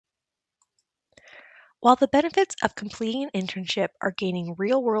While the benefits of completing an internship are gaining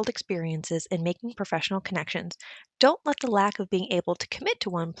real world experiences and making professional connections, don't let the lack of being able to commit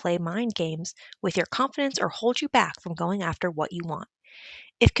to one play mind games with your confidence or hold you back from going after what you want.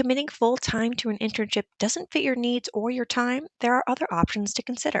 If committing full time to an internship doesn't fit your needs or your time, there are other options to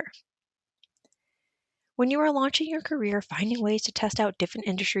consider. When you are launching your career, finding ways to test out different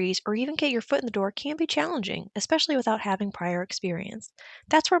industries or even get your foot in the door can be challenging, especially without having prior experience.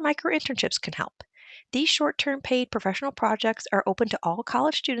 That's where micro internships can help. These short term paid professional projects are open to all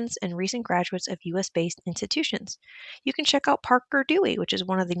college students and recent graduates of US based institutions. You can check out Parker Dewey, which is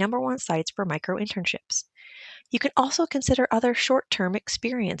one of the #1 sites for micro internships. You can also consider other short term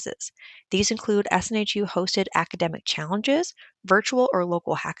experiences. These include SNHU hosted academic challenges, virtual or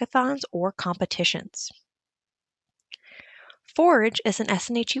local hackathons, or competitions. Forge is an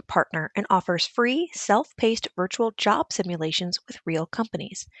SNHU partner and offers free, self paced virtual job simulations with real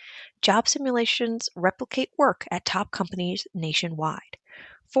companies. Job simulations replicate work at top companies nationwide.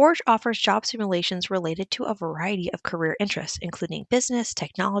 Forge offers job simulations related to a variety of career interests, including business,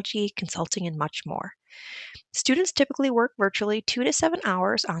 technology, consulting, and much more. Students typically work virtually 2 to 7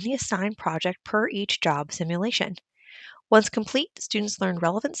 hours on the assigned project per each job simulation. Once complete, students learn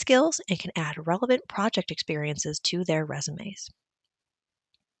relevant skills and can add relevant project experiences to their resumes.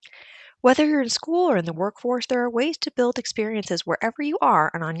 Whether you're in school or in the workforce, there are ways to build experiences wherever you are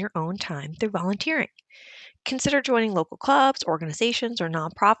and on your own time through volunteering. Consider joining local clubs, organizations, or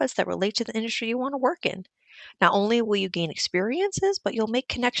nonprofits that relate to the industry you want to work in. Not only will you gain experiences, but you'll make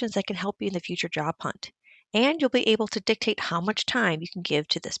connections that can help you in the future job hunt. And you'll be able to dictate how much time you can give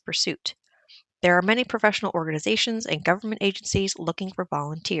to this pursuit. There are many professional organizations and government agencies looking for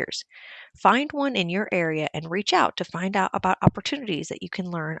volunteers. Find one in your area and reach out to find out about opportunities that you can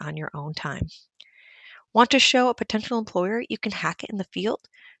learn on your own time. Want to show a potential employer you can hack it in the field?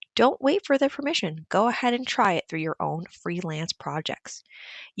 Don't wait for their permission. Go ahead and try it through your own freelance projects.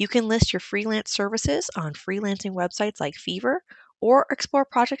 You can list your freelance services on freelancing websites like Fiverr or explore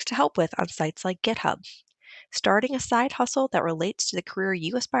projects to help with on sites like GitHub. Starting a side hustle that relates to the career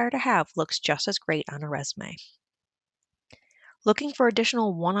you aspire to have looks just as great on a resume. Looking for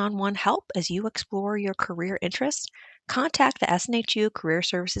additional one on one help as you explore your career interests? Contact the SNHU Career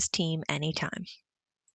Services team anytime.